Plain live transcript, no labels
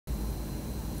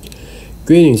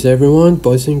Greetings everyone,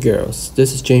 boys and girls.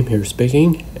 This is James here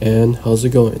speaking, and how's it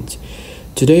going?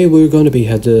 Today we're going to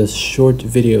have the short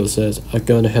videos as I'm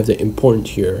going to have the important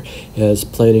here as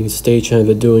planning stage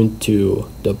I'm doing to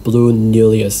the Blue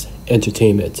Niuxlius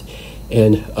Entertainment.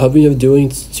 And I've been doing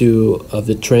to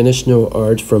the traditional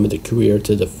art from the career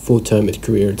to the full-time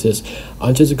career.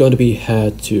 I'm just going to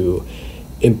had to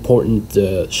important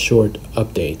short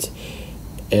update.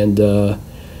 And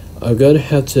I'm gonna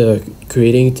have to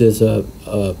creating this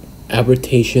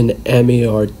adaptation anime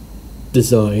art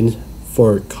design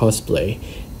for cosplay.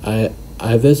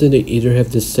 I visited either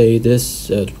have to say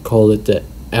this call it the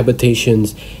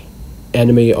adaptations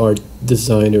anime art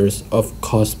designers of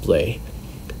cosplay,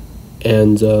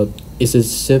 and it's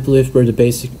simply for the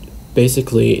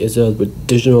basically is a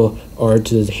digital art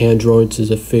to hand drawn to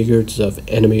the figures of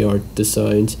anime art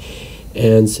designs,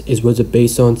 and it was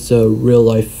based on the real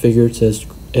life figures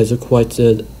as I quite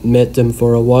met them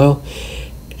for a while,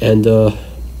 and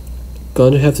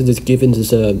gonna have to just give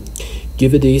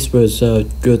these was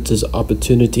good this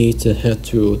opportunity to have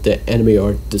to the anime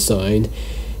art design,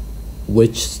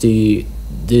 which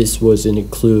this was an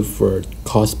include for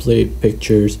cosplay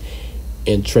pictures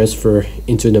and transfer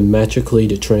into the magically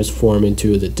to transform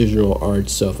into the digital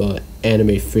arts of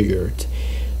anime figure.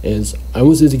 And I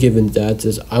was given that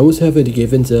as I was having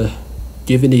given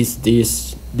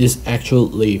this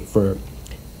actually for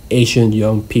Asian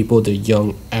young people, the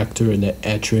young actor and the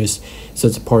actress, so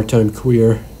it's a part-time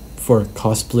career for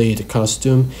cosplay the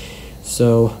costume.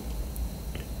 So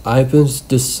I've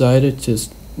decided to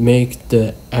make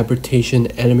the adaptation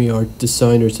anime art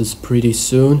designers pretty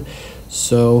soon.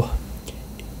 So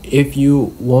if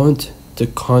you want to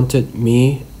contact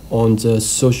me on the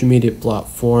social media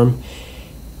platform,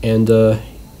 and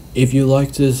if you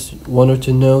like this wanted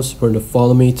to know for the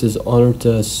follow me to honor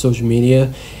the social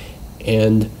media,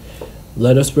 and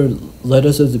let us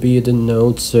be the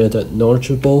notes that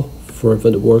knowledgeable for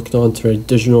the work on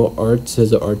traditional arts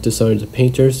as art designers and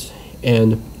painters,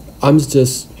 and I'm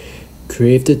just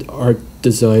created art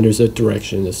designers of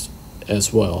direction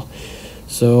as well.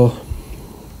 So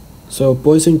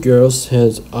boys and girls,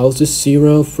 as I'll just see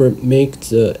around for make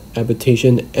the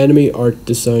adaptation anime art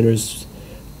designers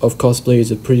of cosplay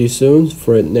is pretty soon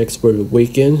for next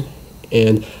weekend,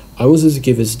 and I was just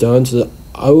give it done. So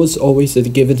I was always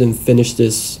give it and finish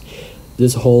this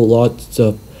whole lot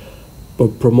of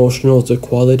promotional to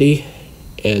quality,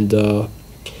 and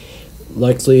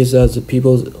likely is that the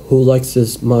people who likes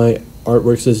my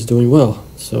artworks is doing well.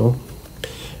 So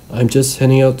I'm just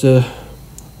handing out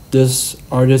this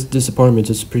artist this apartment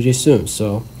is pretty soon.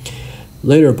 So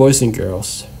later, boys and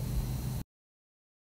girls.